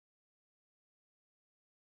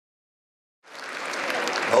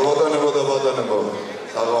ალბათანებო და ბატონებო,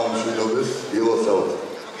 საღამომშვიდობის ილოცავთ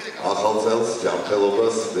ახალ წელს,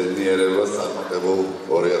 ჯანმრთელობას, ბედნიერებას, წარმატებულ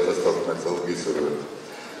 2014 წელს გისურვებთ.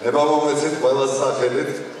 ება მომეცით ყველას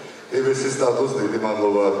სახელით TBC-ის სტატუსს დიდი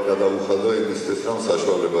მადლობა გადავუხადო იმისთვის, რომ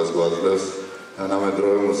საშუალებას გვაძლევს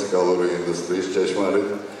თანამედროვე მუსიკალური ინდუსტრიის ჭეშმარიტ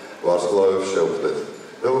ვარსკვლავებს შევხვდეთ.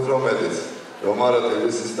 და უფრო მეტიც, რომ არა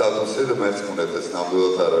TBC-ის სტატუსი და მეც მქონდეთ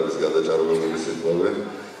ნამდვილად არ არის გადაჭარბებული სიტყვები.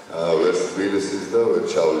 ვერც თბილისის და ვერც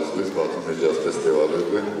შავიზღვის ბათუმის ჯაზ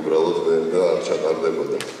ფესტივალები უბრალოდ ვერ და არ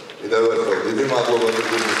ჩატარდებოდა. კიდევ ერთხელ დიდი მადლობა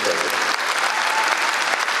TBC-ს.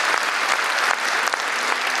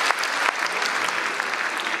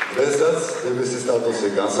 დღესაც TBC-ის სტატუსი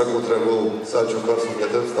განსაკუთრებულ საჩუქარს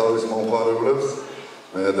უკეთებს თავის მომხმარებლებს.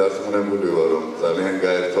 მე დარწმუნებული ვარ, რომ ძალიან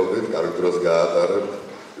გაერთობით, კარგ დროს გაატარებთ,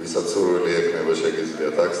 ვისაც სურვილი ექნება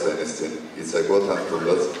შეგიძლიათ აქ სცენის წინ იცეკვოთ ან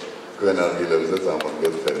თუნდაც თქვენ ადგილებზე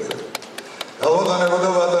წამოდგეთ ფერზე. ალბათანებო და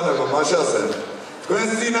ბატონებო, მაშასენ,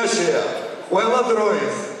 თქვენს წინაშეა ყველა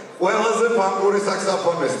დროის ყველაზე ფანკური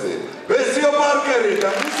საქსაფონისტი, Maceo პარკერი და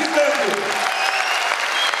მისი ბენდი.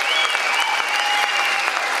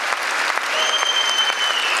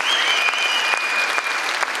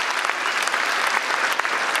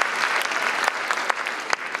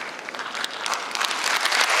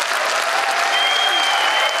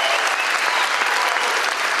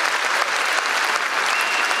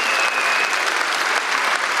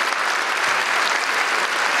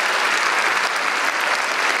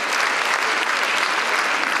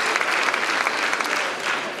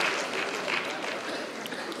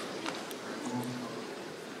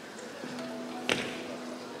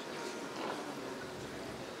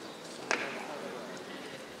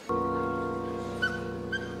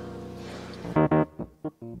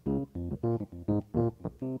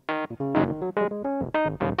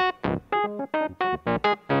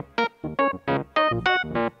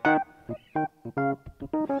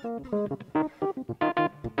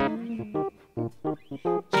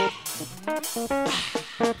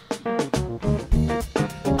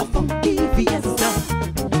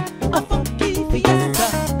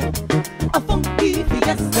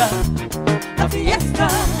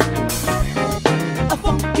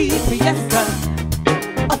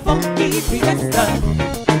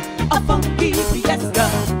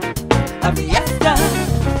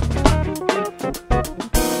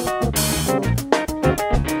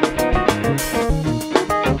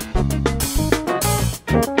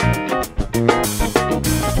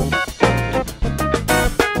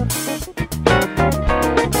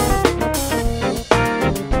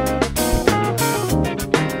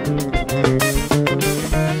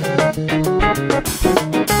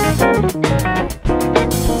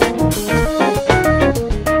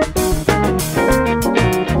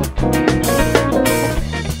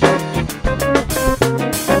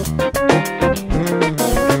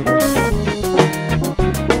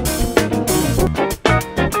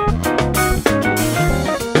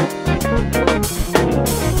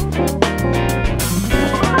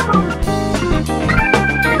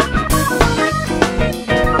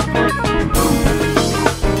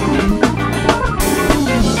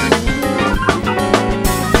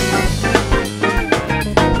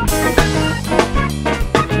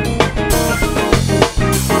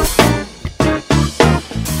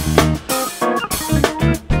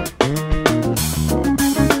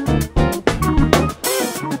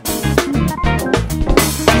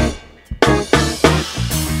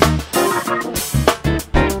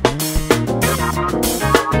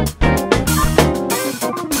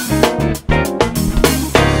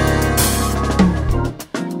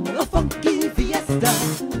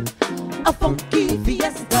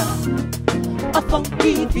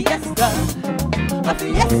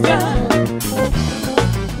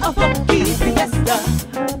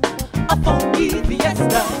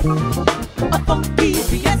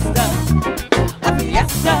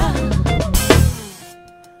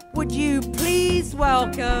 Would you please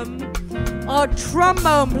welcome our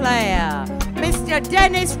trombone player, Mr.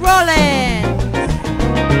 Dennis Rollins?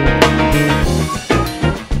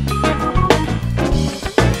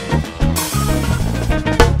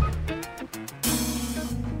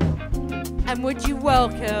 And would you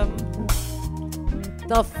welcome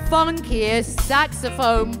the funkiest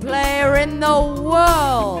saxophone player in the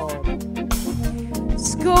world?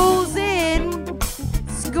 School's in,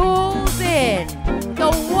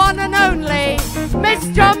 the one and only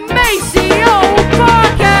Mr. Maceo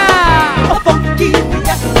Parker! A funky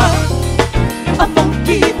fiesta, a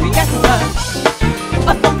funky fiesta,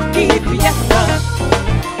 a funky fiesta,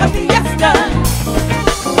 a fiesta,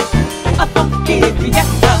 a funky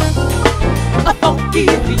fiesta, a funky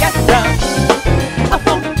fiesta, a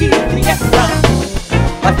funky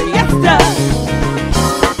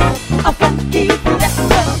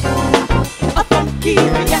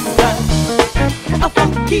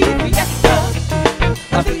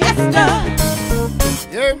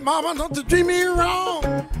mama, don't you treat me wrong.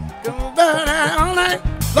 Come back all night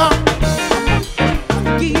long.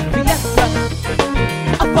 Funky fiesta,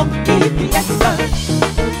 a funky fiesta,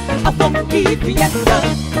 a funky fiesta,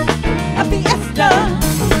 a fiesta,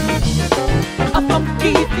 a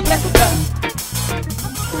funky fiesta.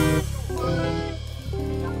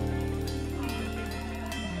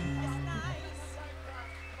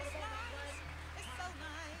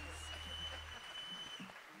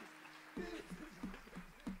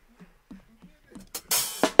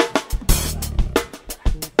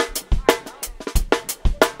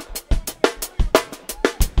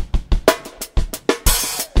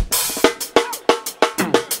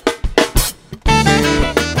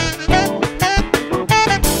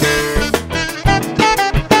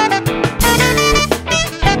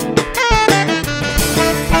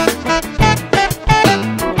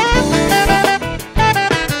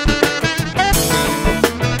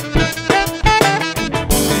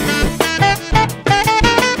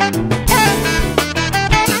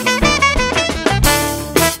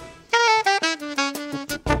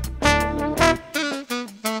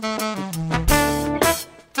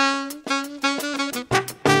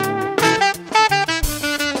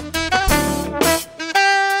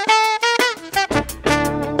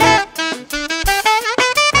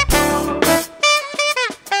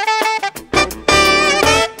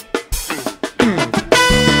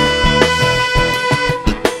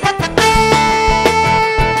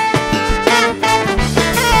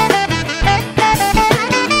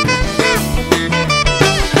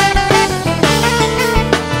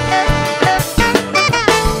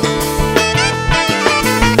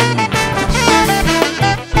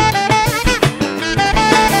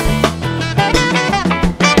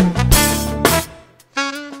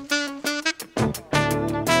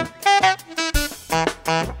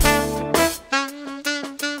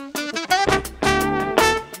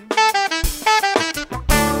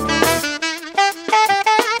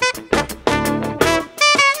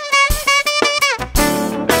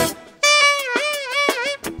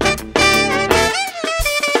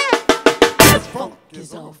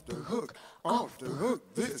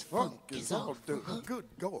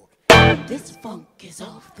 This funk is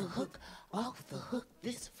off the hook, off the hook.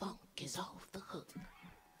 This funk is off the hook.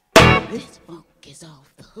 This funk is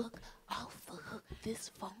off the hook, off the hook. This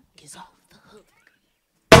funk is off the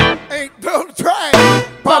hook. Ain't no trying.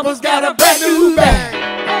 Papa's got a brand new bag.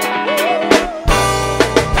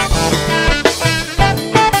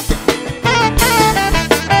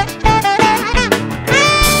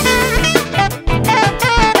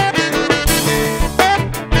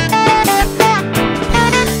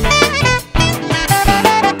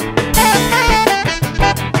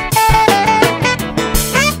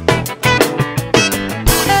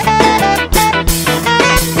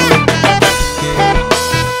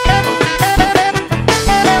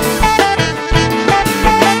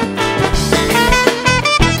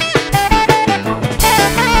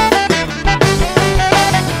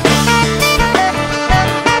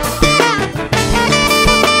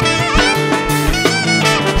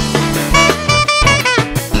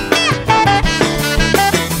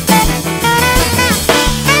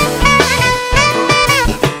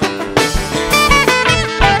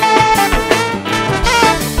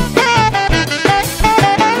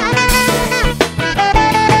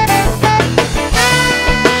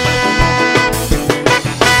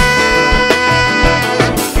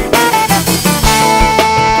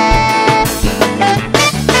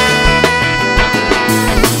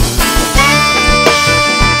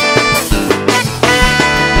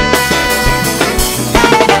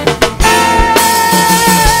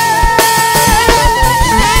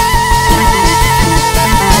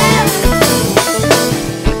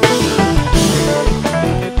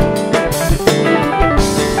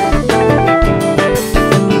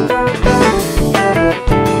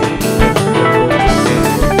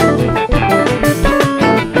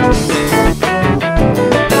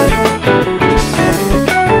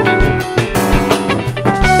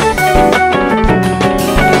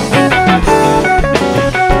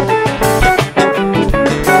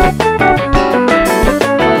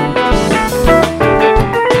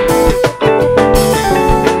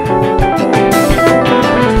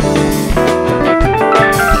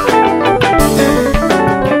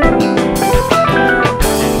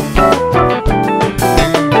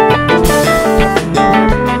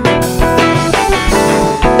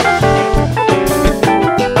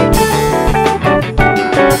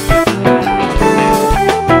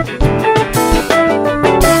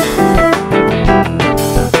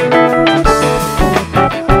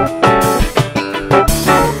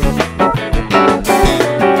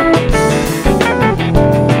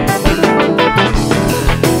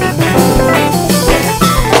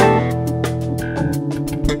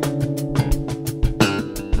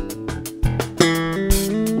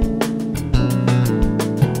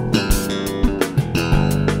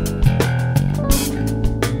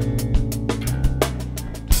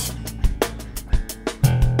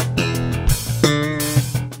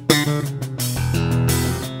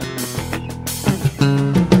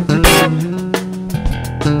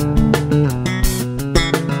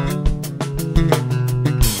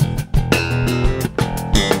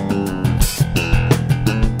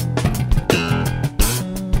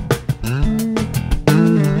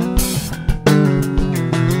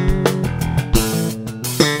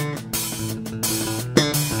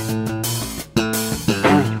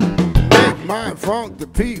 funk to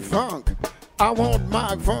P-Funk. I want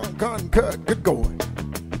my funk uncut, good going.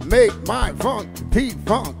 Make my funk to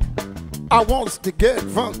P-Funk. I wants to get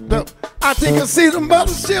funked up. I think I see the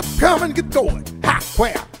mothership coming, get going. Ha,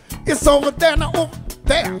 where? It's over there, now over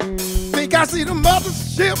there. Think I see the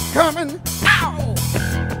mothership coming. Ow!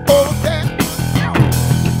 Over there.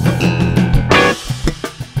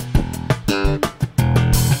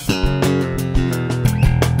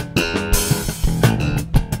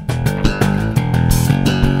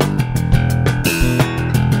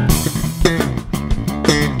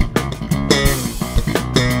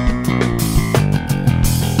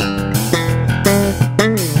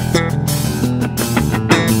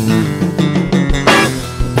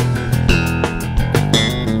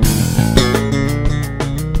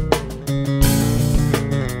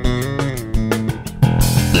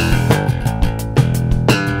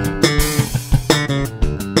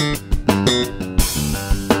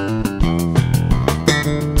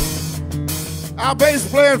 Our bass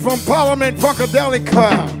player from Parliament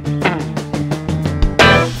Funkadelica.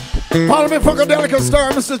 Parliament Funkadelica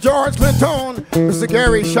star Mr. George Clinton, Mr.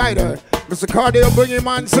 Gary Scheider, Mr. Cardale Boogie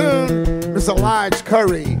Monsoon, Mr. Lige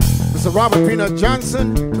Curry, Mr. Robert Peanut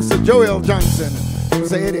Johnson, Mr. Joel Johnson,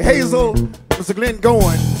 Mr. Eddie Hazel, Mr. Glenn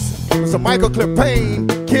Goins, Mr. Michael Clip Payne,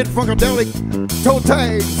 Kid Funkadelic, Toe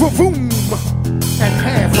Tag, Boom Boom, and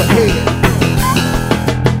Half a Head.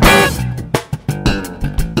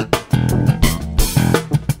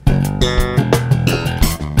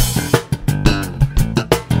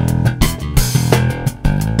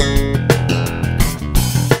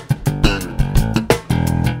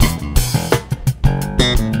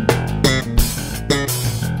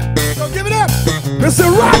 Mr.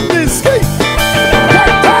 Rodney Skate.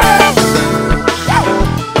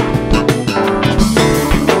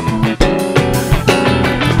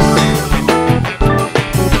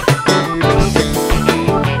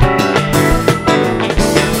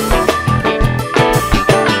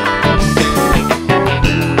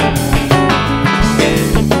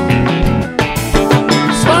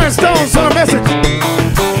 Spine Stones on a message.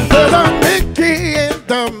 There's a Mickey in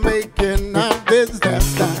the making of this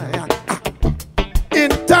disaster. In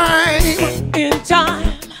time,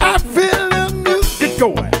 I feel the music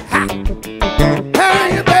going. How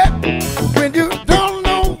you bet when you don't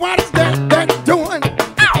know what is that doing?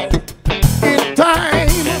 Ow! In time.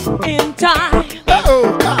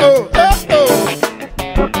 Uh-oh.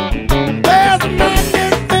 There's a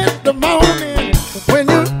madness in the morning when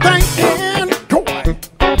you thinking going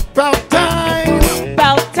about time.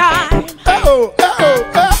 Uh-oh.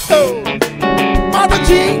 Mother G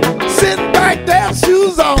sitting back there,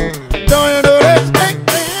 shoes on. Don't you know that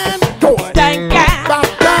stinking going? About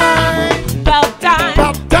time.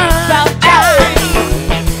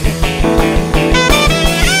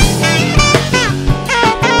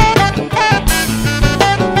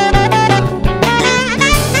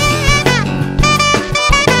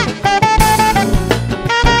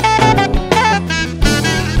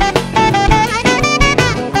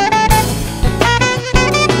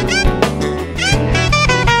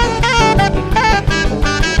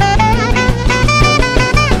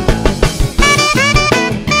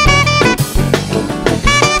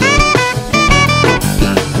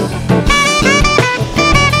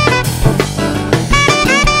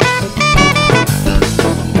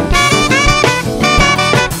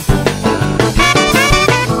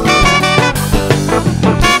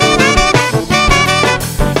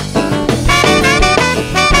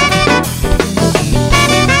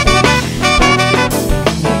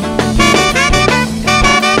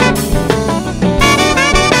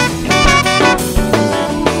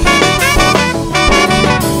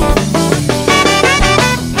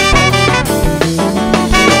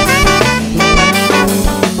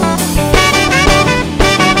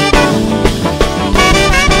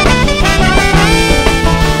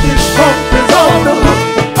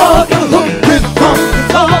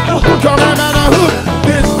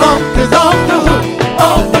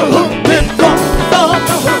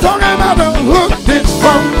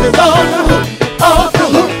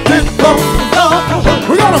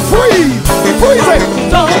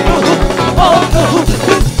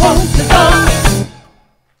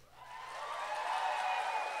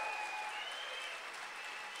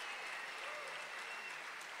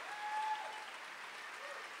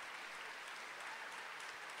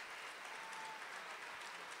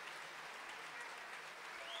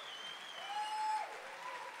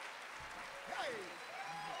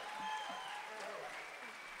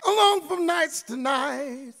 Along from nights to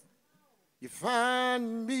nights, you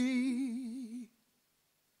find me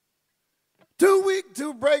too weak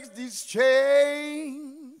to break these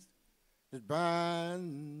chains. that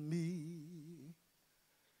bind me.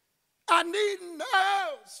 I need no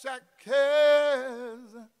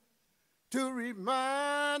shackles to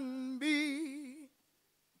remind me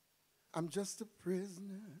I'm just a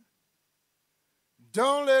prisoner.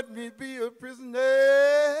 Don't let me be a prisoner.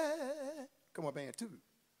 Come on, band, 2,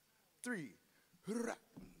 3.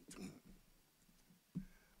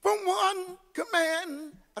 From one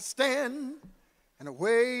command I stand and I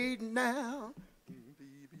wait now.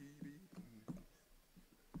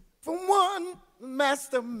 From one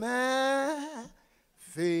master man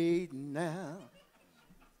fade now.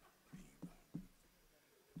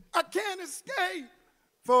 I can't escape,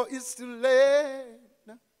 for it's too late.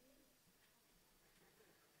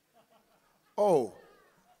 Oh,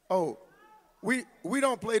 we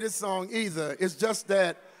don't play this song either. It's just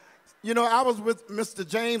that, you know, I was with Mr.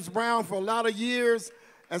 James Brown for a lot of years,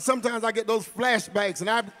 and sometimes I get those flashbacks,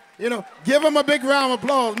 and give him a big round of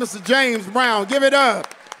applause, Mr. James Brown. Give it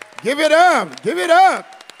up. Give it up. Give it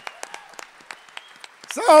up.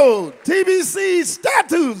 So, TBC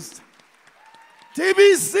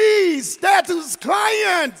status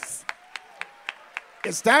clients.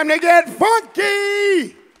 It's time to get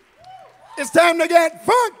funky. It's time to get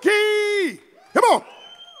funky. Come on.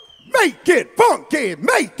 Make it funky.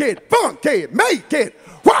 Make it funky. Make it.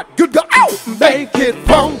 What good go out? Make it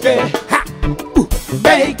funky. Ha. Ooh.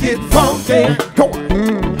 Make it funky. Go on.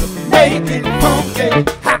 Make it funky.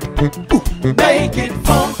 Ha. Ooh. Make it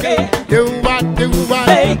funky. Do what?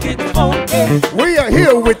 Make it funky. We are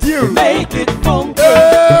here with you. Make it funky.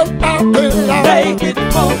 Make it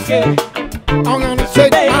funky. I'm gonna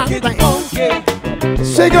shake my thing.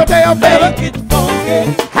 Shake your tail, baby. Make it funky.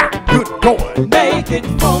 Ha, good going. Make it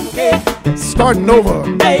funky. Starting over.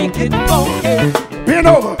 Make it funky. Bend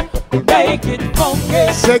over. Make it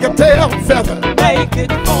funky. Shake your tail feather. Make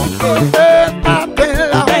it funky.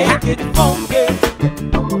 Make it funky.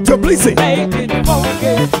 To Bleezy. Make it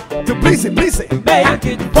funky. To Bleezy. Make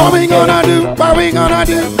it funky. What we gonna do? What we gonna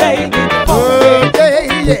do? Make it funky.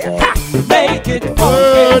 Yeah. Ha. Make it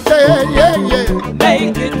funky. Yeah.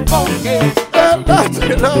 Make it funky.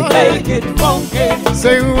 Make it funky.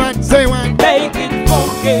 Say what? Make it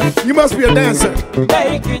funky. You must be a dancer.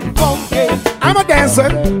 Make it funky. I'm a dancer.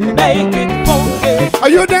 Make it funky. Are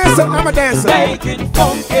you a dancer? I'm a dancer. Make it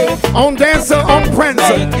funky. On dancer, on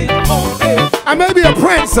prancer. Make it funky. I may be a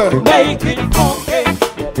prancer. Make it funky.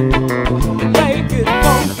 Make it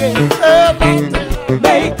funky.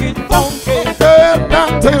 Make it funky.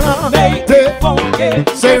 Make it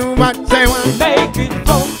funky. Say what? Make it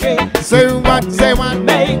funky. Say what?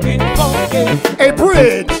 Make it funky. A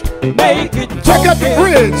bridge. Make it funky. Check out the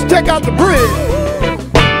bridge. Check out the bridge.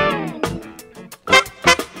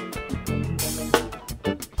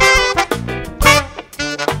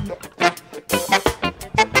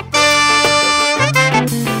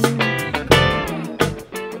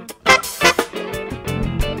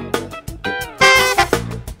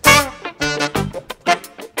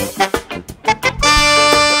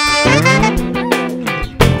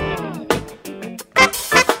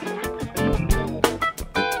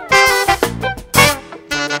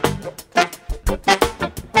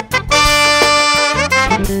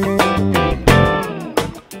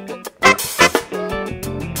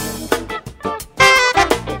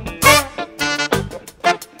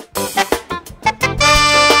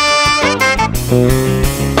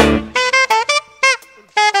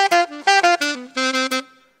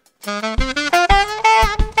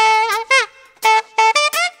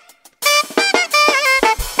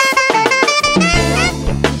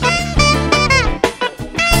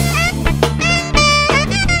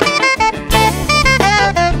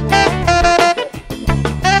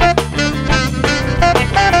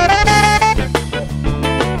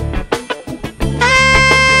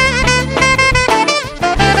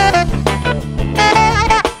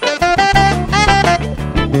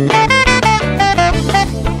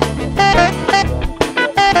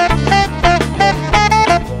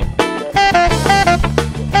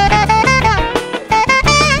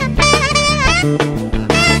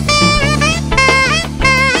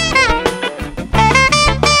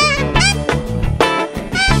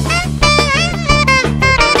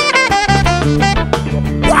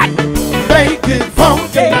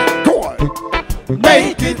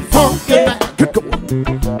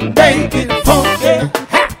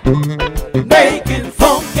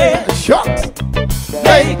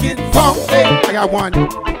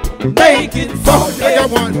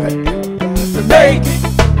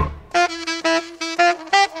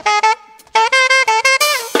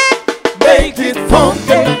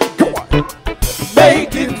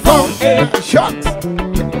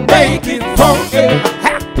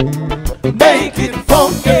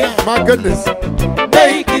 goodness.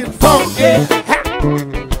 Make it funky. Ha.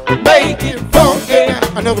 Make it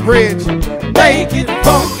funky. Another bridge. Make it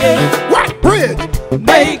funky. What bridge?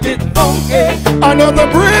 Make it funky.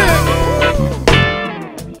 Another bridge.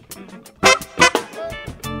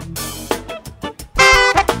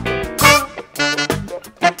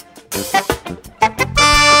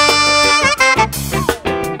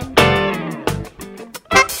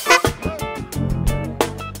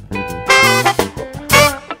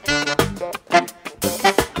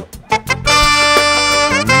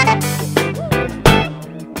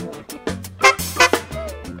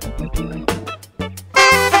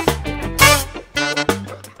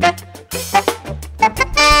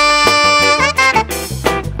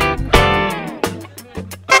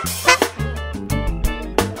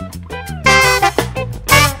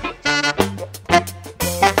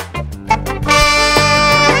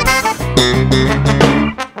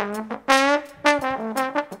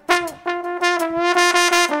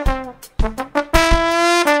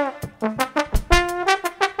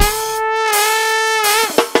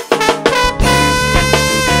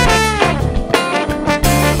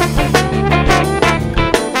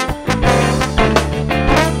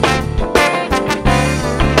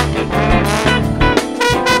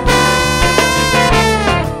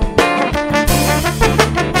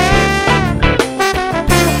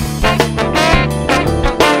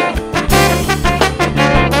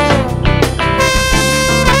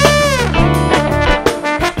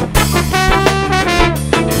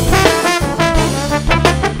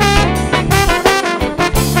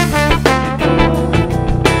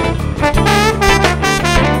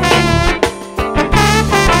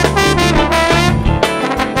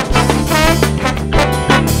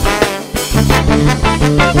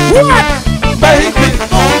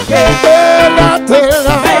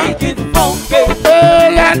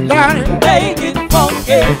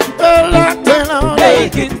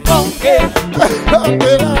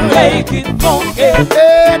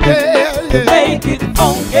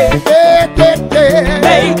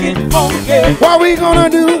 What we gonna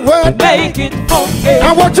do? What? Make it funky.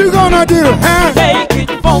 And what you gonna do? Huh? Make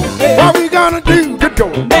it funky. What we gonna do? Good go.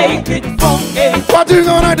 Make it funky. What you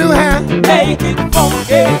gonna do? Huh? Make it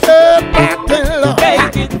funky.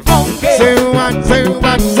 Make it funky. Say what? Say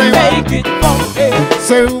what? Say what? Make it funky.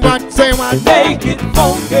 Say what? Say what? Make it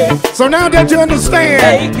funky. So now that you understand,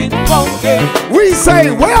 make it funky. We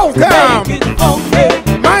say welcome. Make it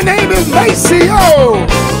funky. My name is Maceo.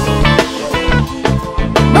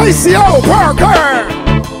 Maceo Parker,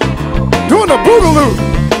 doing a boogaloo.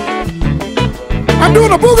 I'm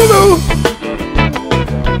doing a boogaloo.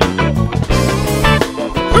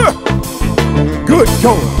 Good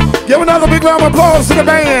going. Give another big round of applause to the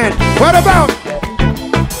band. What about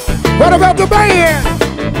the band?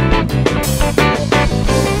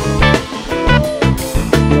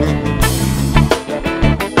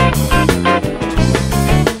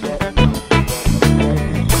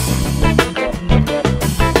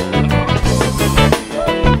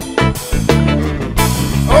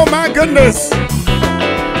 Goodness,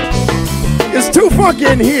 it's too funky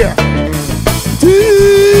in here.